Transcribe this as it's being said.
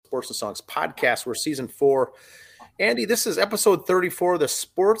Sports and Songs podcast. We're season 4. Andy, this is episode 34, the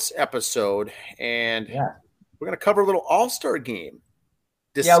sports episode, and we're going to cover a little All-Star game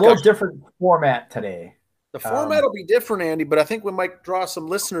discussion. Yeah, a little different format today. The format will be different, Andy, but I think we might draw some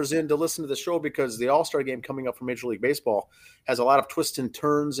listeners in to listen to the show because the All-Star game coming up from Major League Baseball has a lot of twists and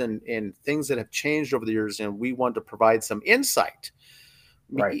turns and things that have changed over the years, and we want to provide some insight.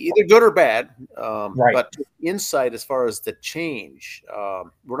 Right. Either good or bad, but insight as far as the change.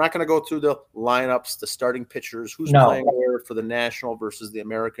 We're not going to go through the lineups, the starting pitchers, who's playing where for the National versus the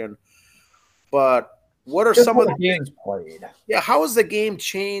American. But what are some of the games played? Yeah, how has the game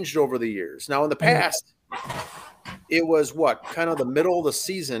changed over the years? Now, in the past, it was kind of the middle of the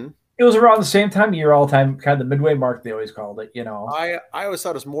season. It was around the same time of year all the time, kind of the midway mark, they always called it, I always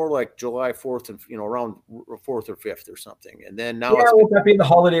thought it was more like July 4th and, around 4th or 5th or something. And then now with that being the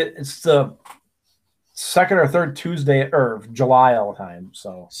holiday, it's the second or third Tuesday or July all the time.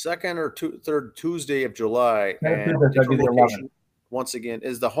 So second or third Tuesday of July. And once again,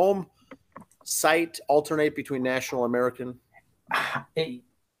 is the home site alternate between National and American?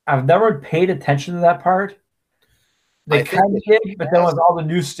 I've never paid attention to that part. They kind of did, but then when all the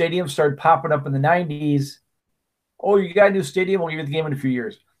new stadiums started popping up in the 90s, you got a new stadium, we'll give you the game in a few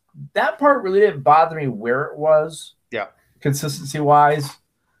years. That part really didn't bother me where it was. Yeah. Consistency-wise.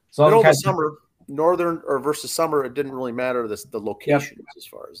 So middle of the summer, northern or versus summer, it didn't really matter the locations as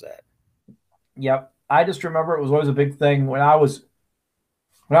far as that. Yep. I just remember it was always a big thing when I was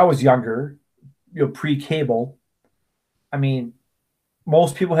younger, pre-cable. I mean,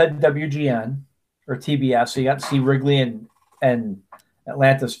 most people had WGN or TBS, so you got to see Wrigley and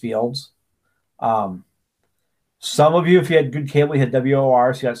Atlantis fields. Some of you, if you had good cable, you had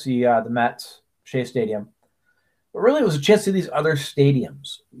WOR, so you got to see the Mets, Shea Stadium. But really, it was a chance to see these other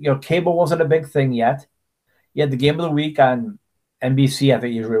stadiums. Cable wasn't a big thing yet. You had the game of the week on NBC, I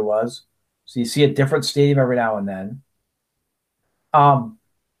think usually it was. So you see a different stadium every now and then. And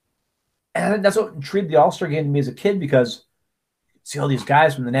that's what intrigued the All-Star game to me as a kid because you see all these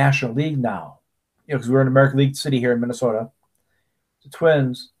guys from the National League now. Because we're in American League City here in Minnesota, the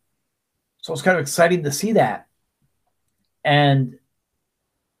Twins. So it's kind of exciting to see that. And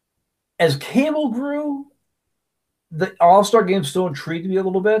as cable grew, the All-Star game still intrigued me a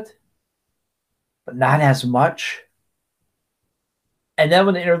little bit, but not as much. And then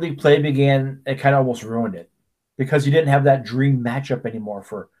when the interleague play began, it kind of almost ruined it because you didn't have that dream matchup anymore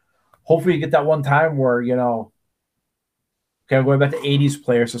for hopefully you get that one time where, going back to 80s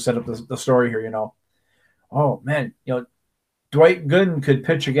players to set up the story here, oh man, Dwight Gooden could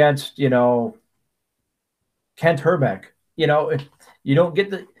pitch against, Kent Herbeck. You don't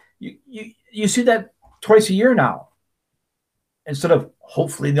get you see that twice a year now. Instead of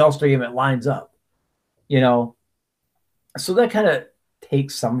hopefully the All-Star game it lines up. So that kind of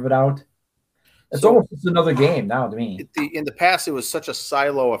takes some of it out. It's almost just another game now to me. In the past, it was such a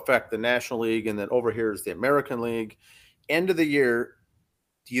silo effect, the National League, and then over here is the American League. End of the year,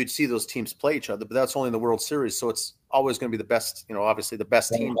 you'd see those teams play each other, but that's only in the World Series. So it's always going to be the best, obviously the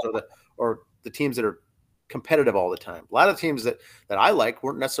best teams or the teams that are competitive all the time. A lot of teams that I like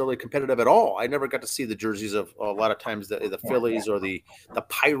weren't necessarily competitive at all. I never got to see the jerseys of a lot of times the Phillies or the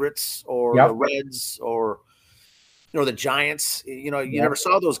Pirates or the Reds or the Giants. You never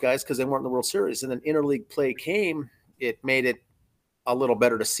saw those guys because they weren't in the World Series. And then interleague play came, it made it a little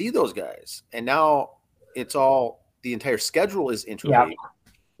better to see those guys. And now it's all the entire schedule is interleague.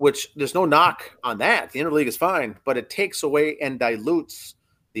 Which there's no knock on that. The interleague is fine, but it takes away and dilutes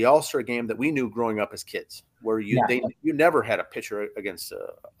the All-Star game that we knew growing up as kids, where you never had a pitcher against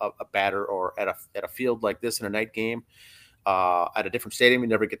a batter or at a field like this in a night game, at a different stadium you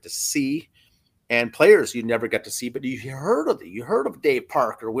never get to see, and players you never get to see, but you heard of Dave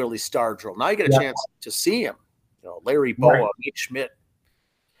Parker, Willie Stargell. Now you get a chance to see him. Larry Boa, Nate Schmidt,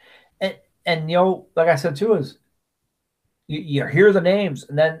 and like I said too is. You hear the names,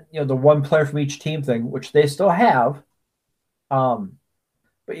 and then the one player from each team thing, which they still have, but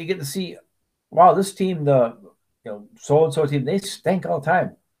you get to see, wow, this team, the so and so team, they stink all the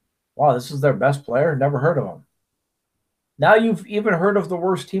time. Wow, this is their best player. Never heard of them. Now you've even heard of the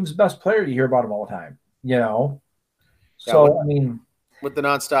worst team's best player. You hear about them all the time. So with the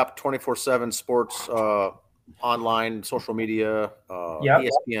nonstop 24/7 sports. Online, social media,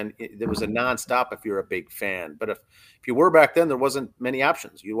 ESPN, there was a nonstop if you're a big fan. But if you were back then, there wasn't many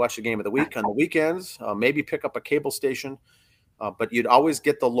options. You watch the game of the week on the weekends, maybe pick up a cable station, but you'd always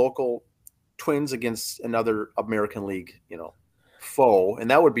get the local Twins against another American League, foe, and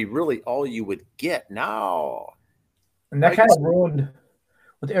that would be really all you would get now. And that kind of ruined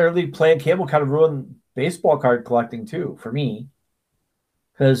with interleague play and cable. Kind of ruined baseball card collecting too for me.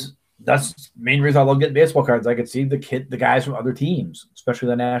 because that's the main reason I love getting baseball cards. I could see the guys from other teams, especially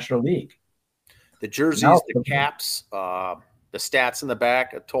the National League. The jerseys, Now, the caps, the stats in the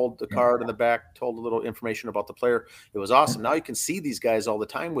back. It told the card in the back, told a little information about the player. It was awesome. Now you can see these guys all the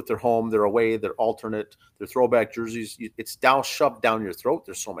time with their home, their away, their alternate, their throwback jerseys. It's down shoved down your throat.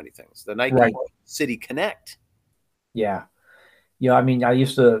 There's so many things. The Nike City Connect. Yeah. I mean, I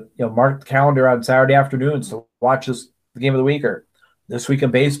used to, mark the calendar on Saturday afternoons to watch the game of the week, or This Week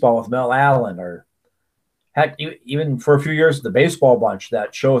in Baseball with Mel Allen, or heck, even for a few years, the Baseball Bunch,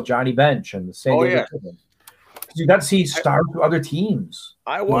 that show with Johnny Bench and the San Diego. Yeah. You got to see stars with other teams.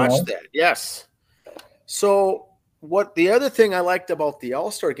 I watched that, yes. So the other thing I liked about the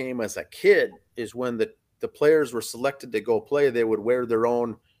All-Star game as a kid is when the players were selected to go play, they would wear their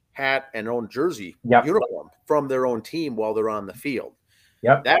own hat and own jersey uniform from their own team while they're on the field.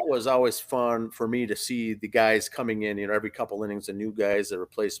 Yep. That was always fun for me to see the guys coming in, every couple innings, the new guys, the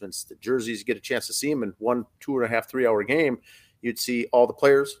replacements, the jerseys. You get a chance to see them in 1, 2.5, 3-hour game. You'd see all the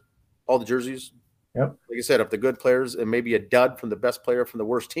players, all the jerseys. Yep. Like I said, of the good players and maybe a dud from the best player from the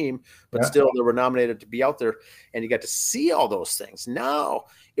worst team, but still they were nominated to be out there, and you got to see all those things. Now,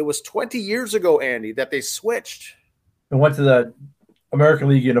 it was 20 years ago, Andy, that they switched. And went to the American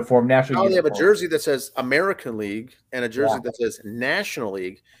League uniform, National League. Now they have a jersey that says American League and a jersey that says National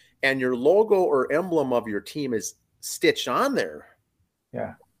League, and your logo or emblem of your team is stitched on there.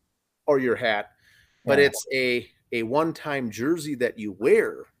 Yeah. Or your hat, but it's a one-time jersey that you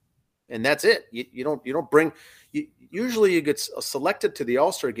wear. And that's it. You don't bring. Usually, you get selected to the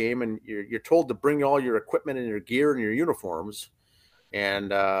All-Star game, and you're told to bring all your equipment and your gear and your uniforms.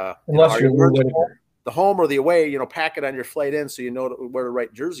 And unless you're the home or the away, pack it on your flight in so you know to wear the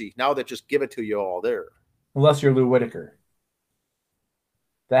right jersey. Now they just give it to you all there. Unless you're Lou Whitaker.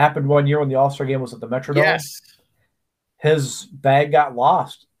 That happened one year when the All-Star game was at the Metrodome. Yes. His bag got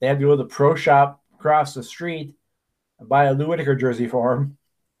lost. They had to go to the pro shop across the street and buy a Lou Whitaker jersey for him.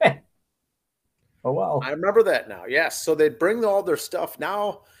 Oh, well. I remember that now. Yes. So they bring all their stuff.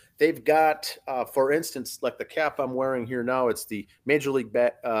 Now they've got, for instance, like the cap I'm wearing here now, it's the Major League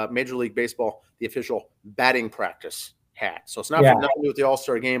Baseball, the official batting practice hat. So it's not nothing to do with the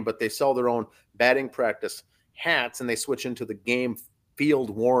All-Star game, but they sell their own batting practice hats, and they switch into the game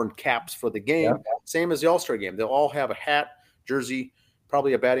field-worn caps for the game. Yeah. Same as the All-Star game. They'll all have a hat, jersey,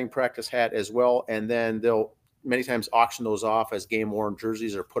 probably a batting practice hat as well, and then they'll many times auction those off as game-worn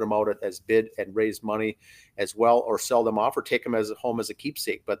jerseys, or put them out as bid and raise money as well, or sell them off, or take them as home as a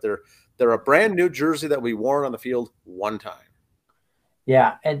keepsake. But they're a brand new jersey that we worn on the field one time.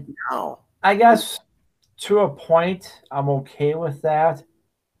 Yeah, and I guess to a point, I'm okay with that.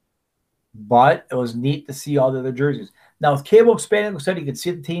 But it was neat to see all the other jerseys. Now, with cable expanding, like I said, you could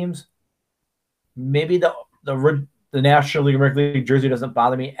see the teams. Maybe the National League, American League jersey doesn't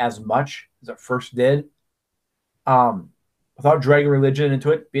bother me as much as it first did. Without dragging religion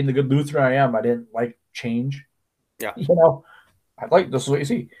into it, being the good Lutheran I am, I didn't like change. Yeah. I like this is what you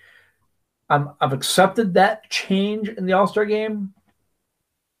see. I've accepted that change in the All-Star game.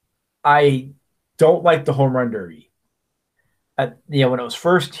 I don't like the home run derby. When it was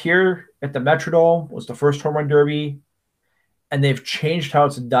first here at the Metrodome, was the first home run derby, and they've changed how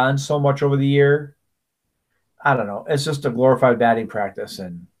it's done so much over the year. I don't know. It's just a glorified batting practice,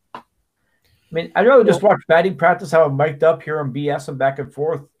 and I mean, I'd rather just watch batting practice, have it mic'd up here and BS and back and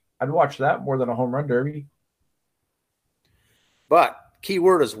forth. I'd watch that more than a home run derby. But key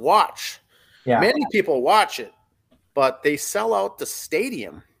word is watch. Yeah. Many people watch it, but they sell out the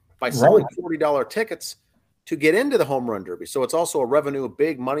stadium by selling $40 tickets to get into the home run derby. So it's also a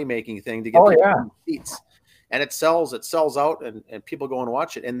big money-making thing to get seats. And it sells out, and people go and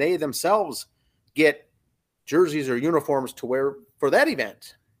watch it. And they themselves get jerseys or uniforms to wear for that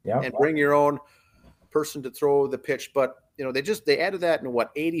event. Yeah. And bring your own person to throw the pitch. But, they added that in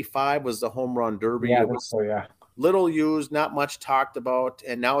 85 was the home run derby. Yeah, it was little used, not much talked about.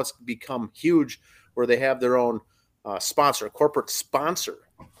 And now it's become huge where they have their own corporate sponsor.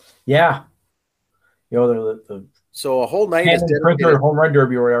 Yeah. So a whole night is dedicated home run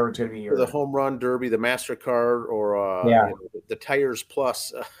derby or whatever it's going to be. The home run derby, the MasterCard, or the Tires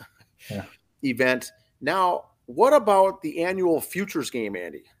Plus event. Now, what about the annual Futures game,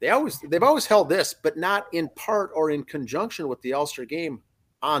 Andy? They've always held this, but not in part or in conjunction with the All-Star game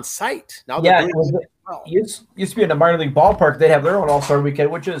on site. Now, it used to be in the minor league ballpark. They'd have their own All-Star weekend,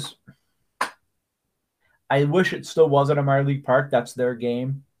 which is, I wish it still was at a minor league park. That's their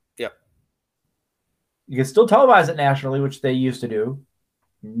game. Yep. You can still televise it nationally, which they used to do.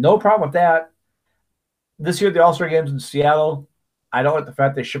 No problem with that. This year, the All-Star game's in Seattle. I don't like the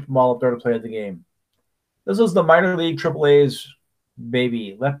fact they ship them all up there to play at the game. This is the minor league AAA's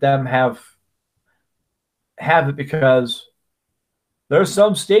maybe let them have it, because there's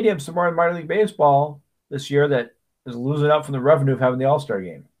some stadiums somewhere in minor league baseball this year that is losing out from the revenue of having the All-Star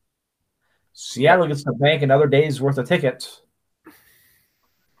game. Seattle gets to bank another day's worth of tickets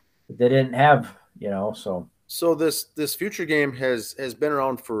that they didn't have, So this future game has been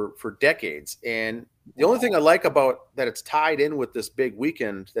around for decades, and the only thing I like about that it's tied in with this big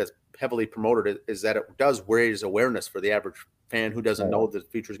weekend that's heavily promoted is that it does raise awareness for the average fan who doesn't know the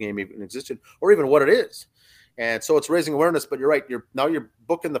futures game even existed or even what it is. And so it's raising awareness, but you're right. You're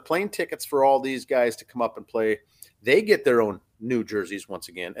booking the plane tickets for all these guys to come up and play. They get their own new jerseys once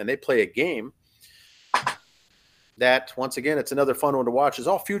again, and they play a game that, once again, it's another fun one to watch. Is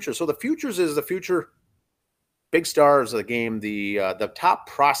all futures. So the futures is the future big stars of the game, the top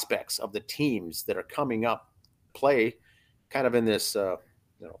prospects of the teams that are coming up play kind of in this, to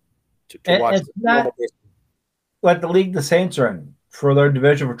watch. It's not like the league the Saints are in for their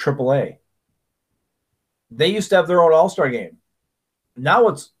division for AAA. They used to have their own All-Star game. Now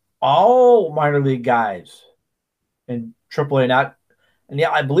it's all minor league guys in AAA, and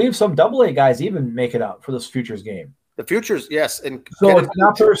I believe some AA guys even make it up for this futures game. The futures, yes. And so it's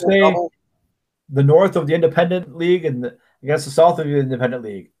not per se the north of the independent league and I guess the south of the independent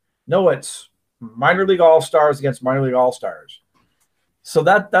league. No, it's minor league all-stars against minor league all-stars. So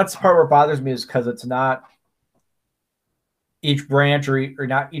that's the part where it bothers me, is because it's not each branch or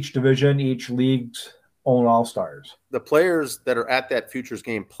not each division, each league's own all-stars. The players that are at that futures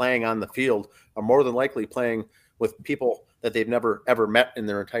game playing on the field are more than likely playing with people that they've never ever met in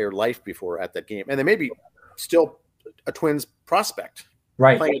their entire life before at that game. And they may be still a Twins prospect,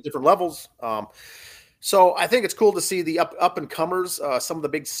 right, playing at different levels. So I think it's cool to see the up and comers, some of the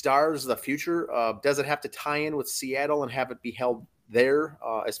big stars of the future. Does it have to tie in with Seattle and have it be held there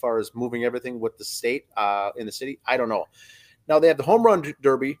as far as moving everything with the state in the city? I don't know. Now they have the home run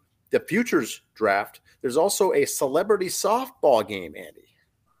derby, the futures draft. There's also a celebrity softball game, Andy.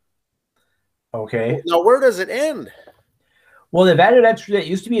 Okay. Now where does it end? Well, they've added extra day. It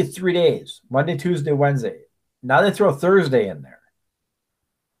used to be 3 days: Monday, Tuesday, Wednesday. Now they throw Thursday in there.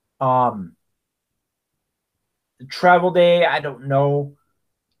 The travel day, I don't know.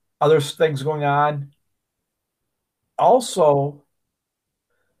 Other things going on. Also,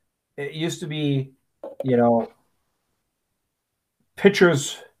 it used to be,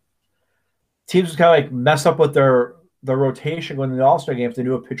 pitchers, teams would kind of like mess up with their rotation when the All-Star game if they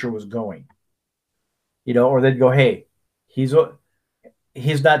knew a pitcher was going. Or they'd go, hey, he's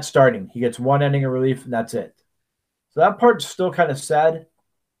not starting. He gets one inning of relief and that's it. So that part's still kind of sad,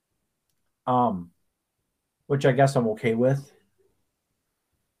 which I guess I'm okay with.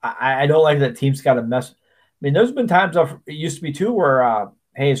 I don't like that teams got to mess. I mean, there's been times it used to be too where,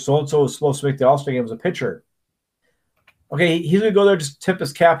 hey, so-and-so was supposed to make the All-Star game as a pitcher. Okay, he's going to go there, just tip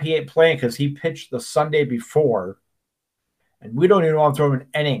his cap. He ain't playing because he pitched the Sunday before, and we don't even want to throw him an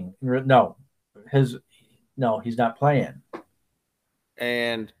inning. No, he's not playing.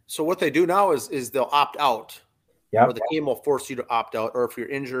 And so what they do now is they'll opt out. Yeah. Or the team will force you to opt out, or if you're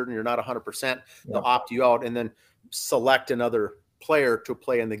injured and you're not 100%, they'll opt you out and then select another player to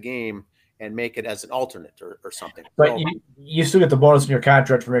play in the game and make it as an alternate or something. But so, you still get the bonus in your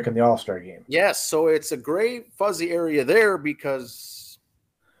contract for making the All-Star game. Yes, so it's a gray, fuzzy area there because...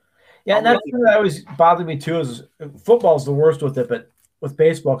 Yeah, and that's something that always bothered me too, is football's the worst with it, but with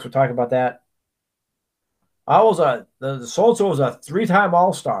baseball, because we're talking about that, the so-and-so was a 3-time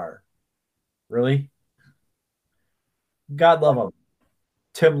All-Star. Really? God love him.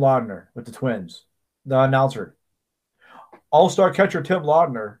 Tim Laudner with the Twins, the announcer. All-Star catcher Tim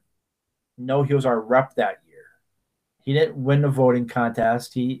Laudner. No, he was our rep that year. He didn't win the voting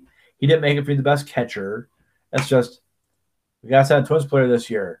contest. He didn't make it for the best catcher. That's just, we got to send a Twins player this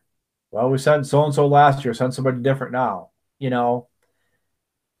year. Well, we sent so-and-so last year. Send somebody different now.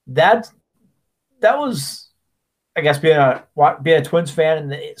 That was, I guess, being a Twins fan in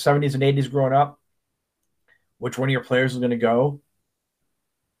the 70s and 80s growing up. Which one of your players is going to go?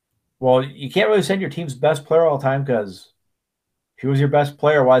 Well, you can't really send your team's best player all the time, because if he was your best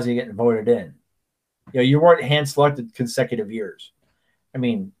player, why is he getting voted in? You weren't hand-selected consecutive years. I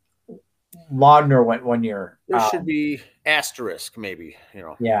mean, Laudner went 1 year. There should be asterisk, maybe.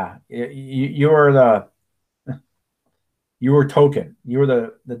 Yeah, you were token. You were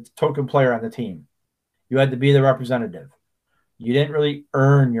the token player on the team. You had to be the representative. You didn't really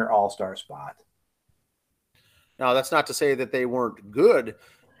earn your All-Star spot. Now, that's not to say that they weren't good,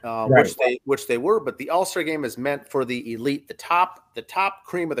 right. which they were, but the All-Star game is meant for the elite. The top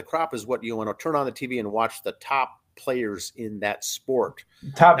cream of the crop is what you want to turn on the TV and watch the top players in that sport.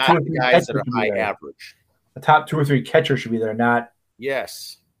 Top not 2 or 3 guys that are high average. The top 2 or 3 catchers should be there, not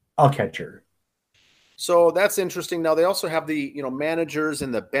Yes. I'll catch her. So that's interesting. Now they also have the managers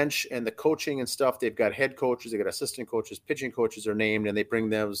and the bench and the coaching and stuff. They've got head coaches, they got assistant coaches, pitching coaches are named, and they bring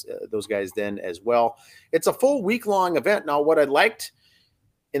those guys then as well. It's a full week-long event. Now, what I liked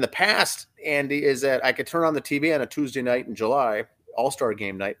in the past, Andy, is that I could turn on the TV on a Tuesday night in July, All-Star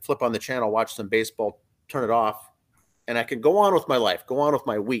game night, flip on the channel, watch some baseball, turn it off, and I could go on with my life, go on with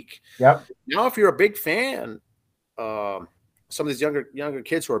my week. Yep. Now, if you're a big fan, some of these younger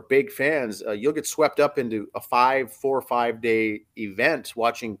kids who are big fans, you'll get swept up into a 4 or 5 day event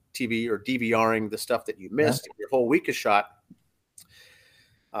watching TV or DVRing the stuff that you missed. Yeah. Your whole week is shot.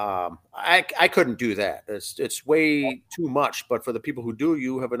 I couldn't do that. It's way too much. But for the people who do,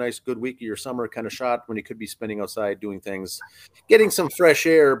 you have a nice good week of your summer kind of shot when you could be spending outside doing things, getting some fresh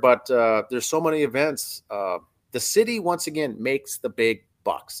air. But there's so many events. The city once again makes the big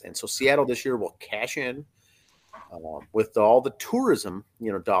bucks, and so Seattle this year will cash in. With all the tourism,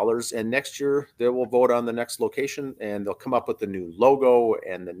 dollars, and next year they will vote on the next location, and they'll come up with the new logo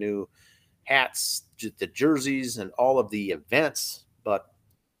and the new hats, the jerseys, and all of the events. But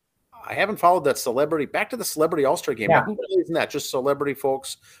I haven't followed that celebrity. Back to the celebrity All-Star game. Yeah. Who isn't that? Just celebrity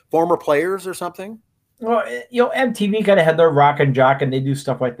folks, former players or something? Well, MTV kind of had their rock and jock, and they do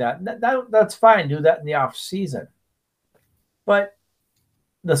stuff like that. That's fine. Do that in the off season. But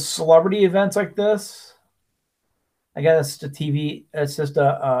the celebrity events like this. Again, it's the TV. It's just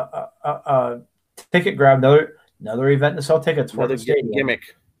a ticket grab. Another event to sell tickets for the stadium.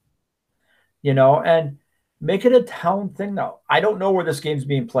 Gimmick. And make it a town thing now. I don't know where this game's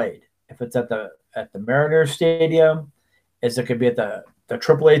being played. If it's at the Mariners Stadium, it could be at the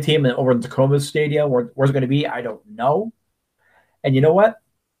AAA team over in Tacoma Stadium. Where's it going to be? I don't know. And you know what?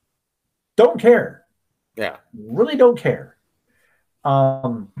 Don't care. Yeah. Really don't care.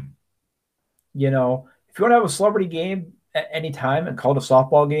 If you want to have a celebrity game at any time and call it a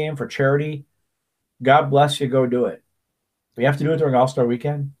softball game for charity, God bless you, go do it. But you have to do it during All-Star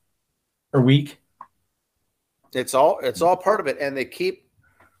weekend or week. It's all part of it, and they keep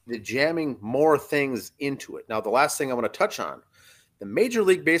jamming more things into it. Now, the last thing I want to touch on, the Major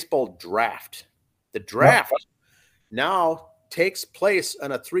League Baseball draft. The draft now takes place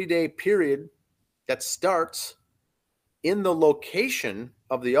on a 3-day period that starts in the location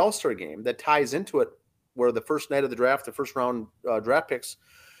of the All-Star game that ties into it, where the first night of the draft, the first round draft picks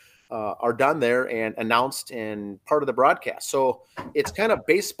are done there and announced and part of the broadcast. So it's kind of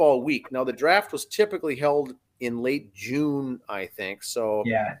baseball week. Now, the draft was typically held in late June, I think. So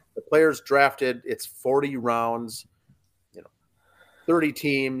yeah, the players drafted, it's 40 rounds, 30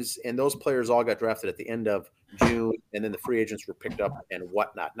 teams, and those players all got drafted at the end of June, and then the free agents were picked up and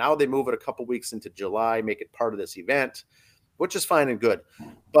whatnot. Now they move it a couple weeks into July, make it part of this event, which is fine and good.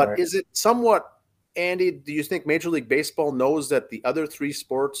 But right. Is it somewhat, Andy, do you think Major League Baseball knows that the other 3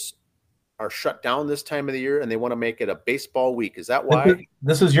 sports are shut down this time of the year and they want to make it a baseball week? Is that why?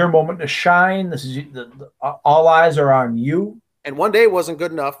 This is your moment to shine. This is all eyes are on you. And 1 day wasn't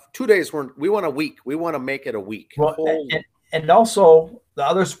good enough. 2 days weren't. We want a week. We want to make it a week. Well, and also the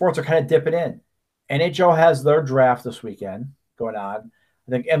other sports are kind of dipping in. NHL has their draft this weekend going on.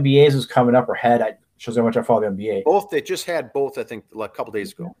 I think NBA's is coming up ahead. Shows how much I follow the NBA. Both, they just had both, I think, like a couple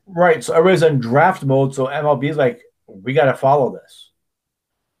days ago. Right. So everybody's in draft mode. So MLB is like, we got to follow this.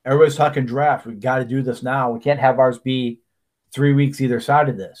 Everybody's talking draft. We got to do this now. We can't have ours be 3 weeks either side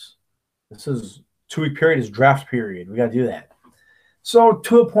of this. This is 2-week period is draft period. We got to do that. So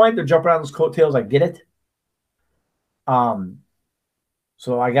to a point, they're jumping on those coattails. I get it.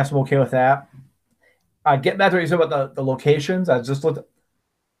 So I guess I'm okay with that. Getting back to what you said about the locations, I just looked at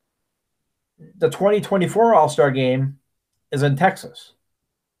the 2024 All-Star game is in Texas.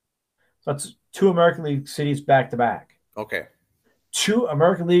 So that's 2 American League cities back-to-back. Okay. 2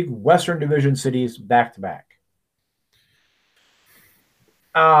 American League Western Division cities back-to-back.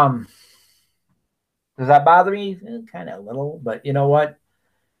 Does that bother me? Kind of a little, but you know what?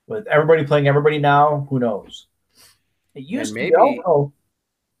 With everybody playing everybody now, who knows? It used to be also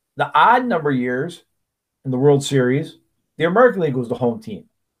the odd number years in the World Series, the American League was the home team.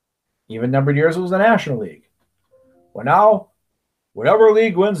 Even numbered years, it was the National League. Well, now, whatever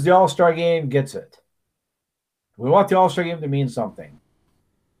league wins the All-Star game gets it. We want the All-Star game to mean something.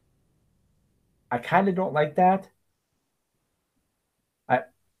 I kind of don't like that.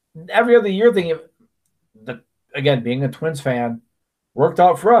 Every other year thing, again, being a Twins fan, worked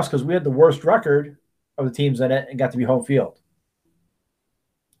out for us because we had the worst record of the teams in it and got to be home field.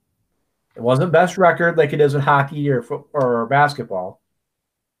 It wasn't best record like it is in hockey or basketball.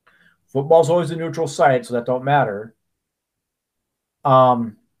 Football's always a neutral site, so that don't matter.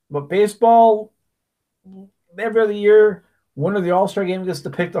 But baseball, every other year, winner of the All-Star game gets to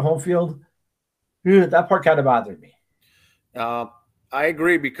pick the home field. That part kind of bothered me. Uh, I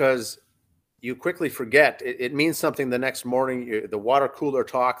agree because you quickly forget. It means something the next morning. The water cooler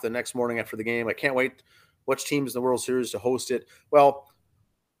talk the next morning after the game. I can't wait. Which teams in the World Series to host it? Well,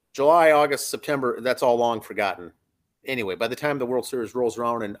 July, August, September, that's all long forgotten. Anyway, by the time the World Series rolls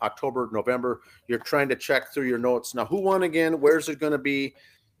around in October, November, you're trying to check through your notes. Now, who won again? Where's it going to be?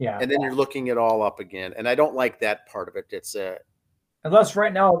 Yeah. And then you're looking it all up again. And I don't like that part of it. It's unless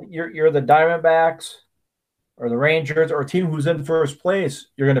right now you're the Diamondbacks or the Rangers or a team who's in first place,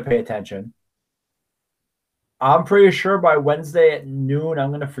 you're going to pay attention. I'm pretty sure by Wednesday at noon, I'm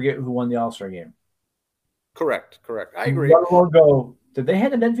going to forget who won the All-Star game. Correct. I agree. Go, did they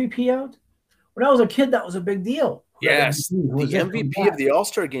hand an MVP out? When I was a kid, that was a big deal. Yes, the MVP of the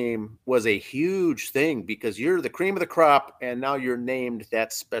All-Star game was a huge thing because you're the cream of the crop, and now you're named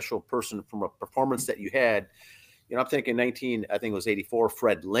that special person from a performance that you had. You know, I'm thinking I think it was 84,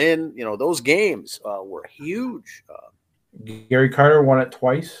 Fred Lynn. You know, those games were huge. Gary Carter won it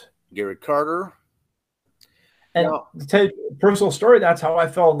twice. Gary Carter. And to tell you a personal story, that's how I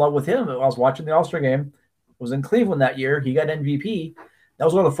fell in love with him. I was watching the All-Star game. I was in Cleveland that year. He got MVP. That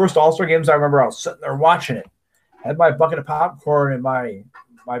was one of the first All-Star games I remember. I was sitting there watching it. I had my bucket of popcorn and my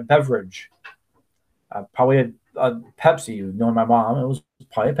beverage. Probably a Pepsi, knowing my mom. It was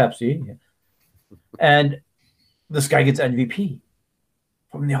probably a Pepsi. And this guy gets MVP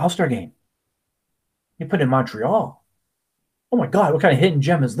from the All-Star game. He put in Montreal. Oh, my God, what kind of hidden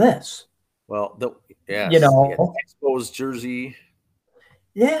gem is this? Well, you know, exposed jersey.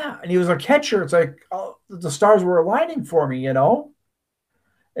 Yeah, and he was a catcher. It's like the stars were aligning for me, you know?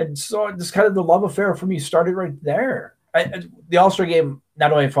 And so just kind of the love affair for me started right there. The All-Star game,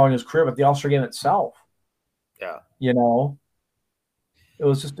 not only following his career, but the All-Star game itself. Yeah. You know, it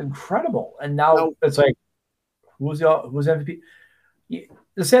was just incredible. And now it's like, who's MVP?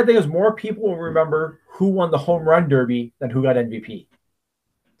 The sad thing is more people will remember who won the home run derby than who got MVP.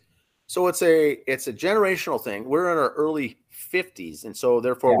 So it's a generational thing. We're in our early 50s, and so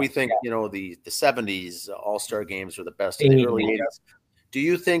therefore we think, you know, the 70s All-Star games are the best in the early 80s. Do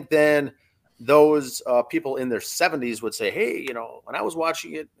you think then those people in their 70s would say, hey, you know, when I was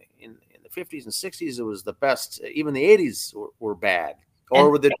watching it in the 50s and 60s, it was the best. Even the 80s were bad. Or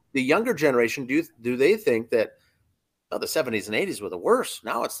with the younger generation, do they think that the 70s and 80s were the worst?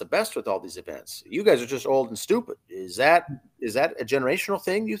 Now it's the best with all these events. You guys are just old and stupid. Is that a generational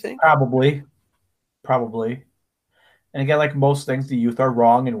thing, you think? Probably. And again, like most things, the youth are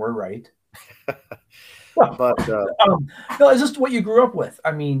wrong and we're right. But no, it's just what you grew up with.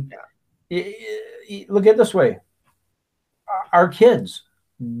 I mean, look at it this way. Our kids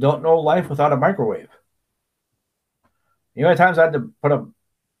don't know life without a microwave. You know how many times I had to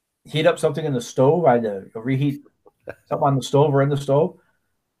heat up something in the stove? I had to reheat something on the stove or in the stove.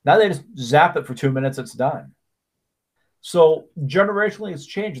 Now they just zap it for 2 minutes, it's done. So generationally it's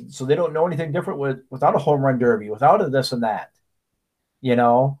changed. So they don't know anything different without a home run derby, without a this and that. You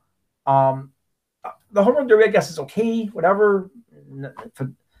know? The home run derby, I guess, is okay, whatever. If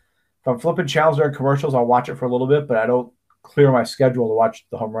I'm flipping channels during commercials, I'll watch it for a little bit, but I don't clear my schedule to watch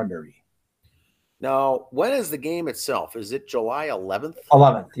the home run derby. Now, when is the game itself? Is it July 11th?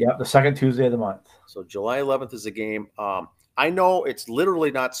 11th, yeah, the second Tuesday of the month. So July 11th is the game. I know it's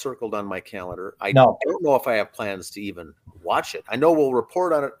literally not circled on my calendar. I don't know if I have plans to even watch it. I know we'll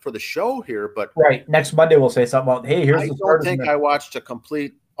report on it for the show here, but right next Monday we'll say something about, hey, here's the starters. I don't think I watched a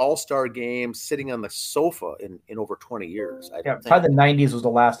complete All-Star game sitting on the sofa in over 20 years. Probably the 90s was the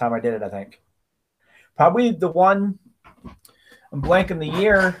last time I did it, I think. Probably the one, I'm blanking the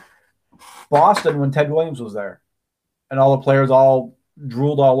year, Boston, when Ted Williams was there. And all the players all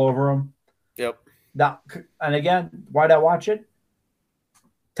drooled all over him. Yep. Now, and again, why'd I watch it?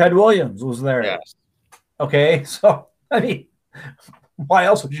 Ted Williams was there. Yes. Okay, so, I mean, why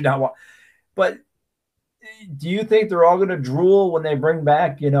else would you not watch? But do you think they're all going to drool when they bring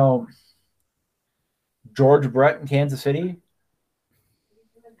back, you know, George Brett in Kansas City?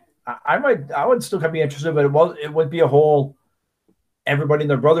 I would still be interested, but it would be a whole everybody and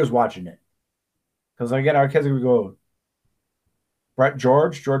their brothers watching it. Because again, our kids are going to go,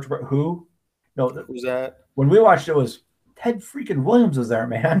 George Brett, who? No, who's that? When we watched it was Ted freaking Williams was there,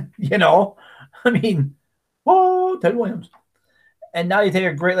 man. You know, I mean, oh, Ted Williams. And now you take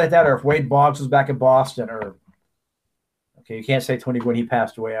a great like that, or if Wade Boggs was back in Boston, or okay, you can't say Tony Gwynn, he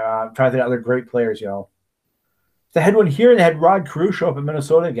passed away. I'm trying to think of other great players, you know. If they had one here and they had Rod Carew show up in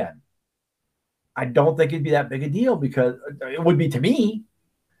Minnesota again, I don't think it'd be that big a deal because it would be to me.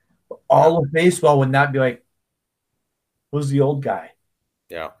 All of baseball would not be like, who's the old guy?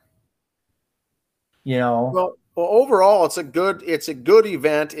 Yeah. You know. Well, Well, overall, it's a good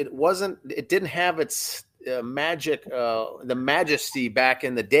event. It didn't have its magic, the majesty back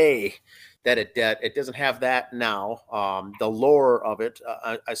in the day that it did. It doesn't have that now. The lore of it,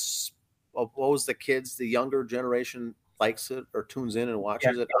 what was the younger generation likes it or tunes in and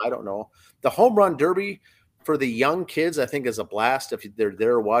watches it. I don't know. The home run derby for the young kids, I think, is a blast if they're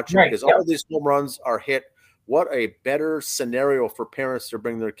there watching, because all these home runs are hit. What a better scenario for parents to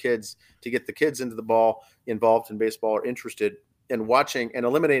bring their kids, to get the kids into the ball, involved in baseball, or interested in watching and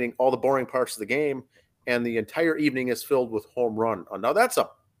eliminating all the boring parts of the game. And the entire evening is filled with home run. Now that's a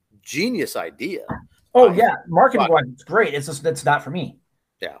genius idea. Oh yeah. Marketing wise, it's great. It's just, it's not for me.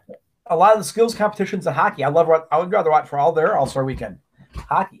 Yeah. A lot of the skills competitions in hockey, I would rather watch for all their All-Star weekend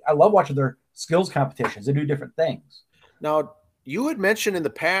hockey. I love watching their skills competitions. They do different things. Now, you had mentioned in the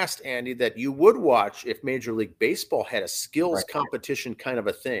past, Andy, that you would watch if Major League Baseball had a skills competition kind of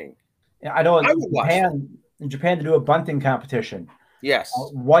a thing. Yeah, I know in Japan to do a bunting competition. Yes.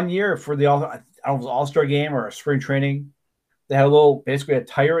 1 year for the All-Star game or a spring training, they had basically a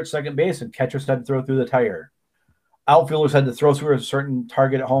tire at second base, and catchers had to throw through the tire. Outfielders had to throw through a certain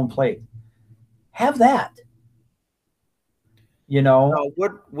target at home plate. Have that. Now,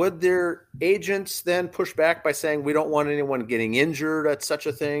 would their agents then push back by saying we don't want anyone getting injured at such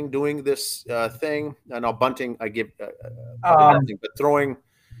a thing, doing this thing? And now bunting, I give nothing, but throwing,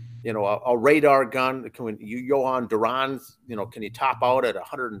 a radar gun. Johan Duran, can you top out at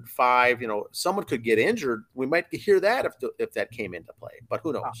 105? Someone could get injured. We might hear that if that came into play, but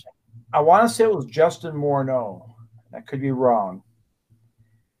who knows? I want to say it was Justin Morneau. That could be wrong,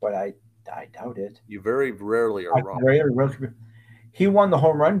 but I doubt it. You very rarely are wrong. He won the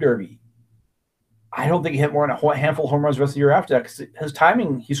home run derby. I don't think he hit more than a handful of home runs the rest of the year after that, because his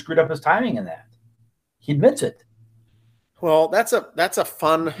timing, he screwed up his timing in that. He admits it. Well, that's a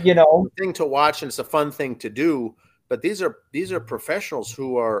fun thing to watch, and it's a fun thing to do. But these are professionals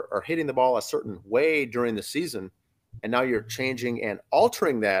who are hitting the ball a certain way during the season, and now you're changing and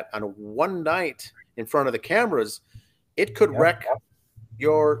altering that on one night in front of the cameras. It could wreck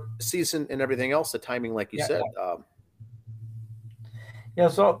your season and everything else. The timing, like you said.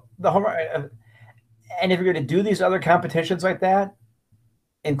 So the home run, and if you're going to do these other competitions like that,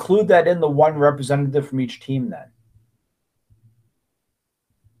 include that in the one representative from each team. Then,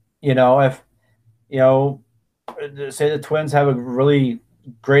 if say the Twins have a really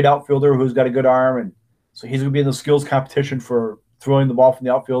great outfielder who's got a good arm, and so he's going to be in the skills competition for throwing the ball from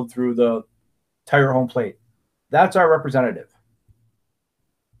the outfield through the tire home plate. That's our representative.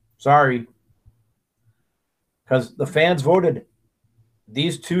 Sorry, because the fans voted.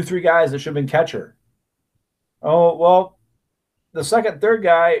 These 2-3 guys that should have been catcher. Oh, well, the second, third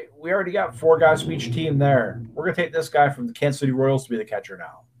guy, we already got 4 guys from each team there. We're going to take this guy from the Kansas City Royals to be the catcher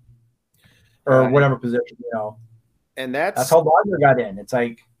now. Or whatever position, And that's how Wagner got in. It's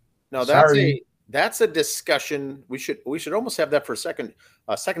like, no, that's a discussion. We should almost have that for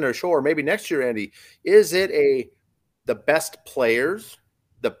a secondary show, or maybe next year, Andy. Is it the best players,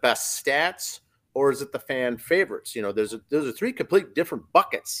 the best stats, or is it the fan favorites? Those are 3 complete different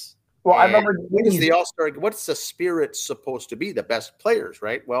buckets. Well, I remember what's the spirit supposed to be? The best players,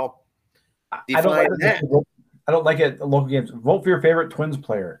 right? Well, I don't like it at local games. Vote for your favorite Twins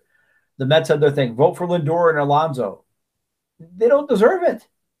player. The Mets had their thing. Vote for Lindor and Alonso. They don't deserve it.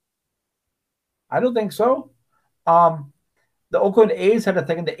 I don't think so. The Oakland A's had a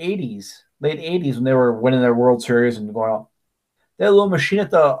thing in the late 80s, when they were winning their World Series and going out. They had a little machine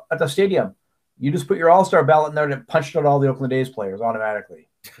at the stadium. You just put your all-star ballot in there and it punched out all the Oakland A's players automatically.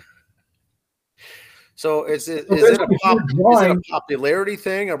 So is it a popularity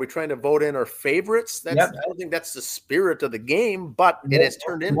thing? Are we trying to vote in our favorites? I don't think that's the spirit of the game, but it has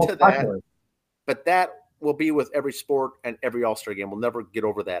turned into that. But that will be with every sport and every all-star game. We'll never get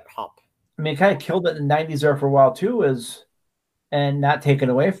over that hump. I mean, it kind of killed it in the 90s there for a while too, and not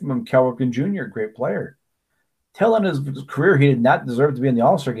taken away from him, Cal Ripken Jr., great player. Till in his career, he did not deserve to be in the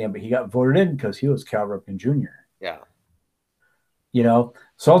All-Star game, but he got voted in because he was Cal Ripken Jr. Yeah.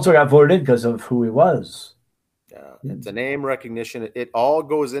 So-and-so got voted in because of who he was. Yeah, it's a name recognition. It all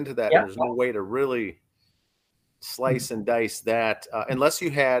goes into that. Yeah. There's no way to really slice and dice that unless you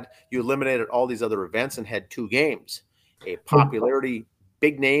eliminated all these other events and had 2 games. A popularity,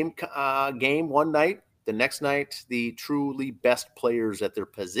 big name game one night, the next night, the truly best players at their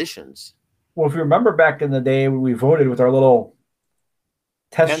positions. Well, if you remember back in the day when we voted with our little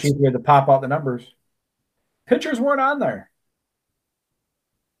test sheet, we had to pop out the numbers. Pitchers weren't on there.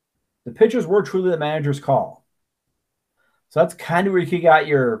 The pitchers were truly the manager's call. So that's kind of where you got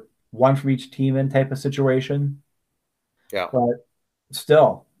your one from each team in type of situation. Yeah. But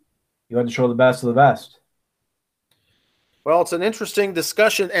still, you had to show the best of the best. Well, it's an interesting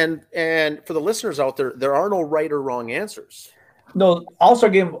discussion, and for the listeners out there, there are no right or wrong answers. No, All-Star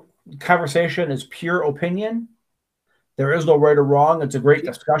game conversation is pure opinion. There is no right or wrong. It's a great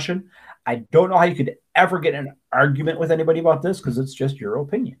discussion. I don't know how you could ever get in an argument with anybody about this because it's just your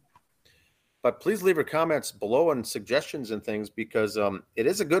opinion. But please leave your comments below and suggestions and things because it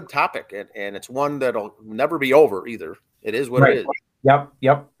is a good topic and it's one that'll never be over either. It is what it is.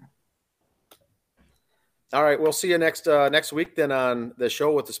 Yep. All right, we'll see you next week then on the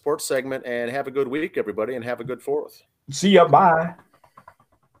show with the sports segment, and have a good week, everybody, and have a good 4th. See ya. Bye.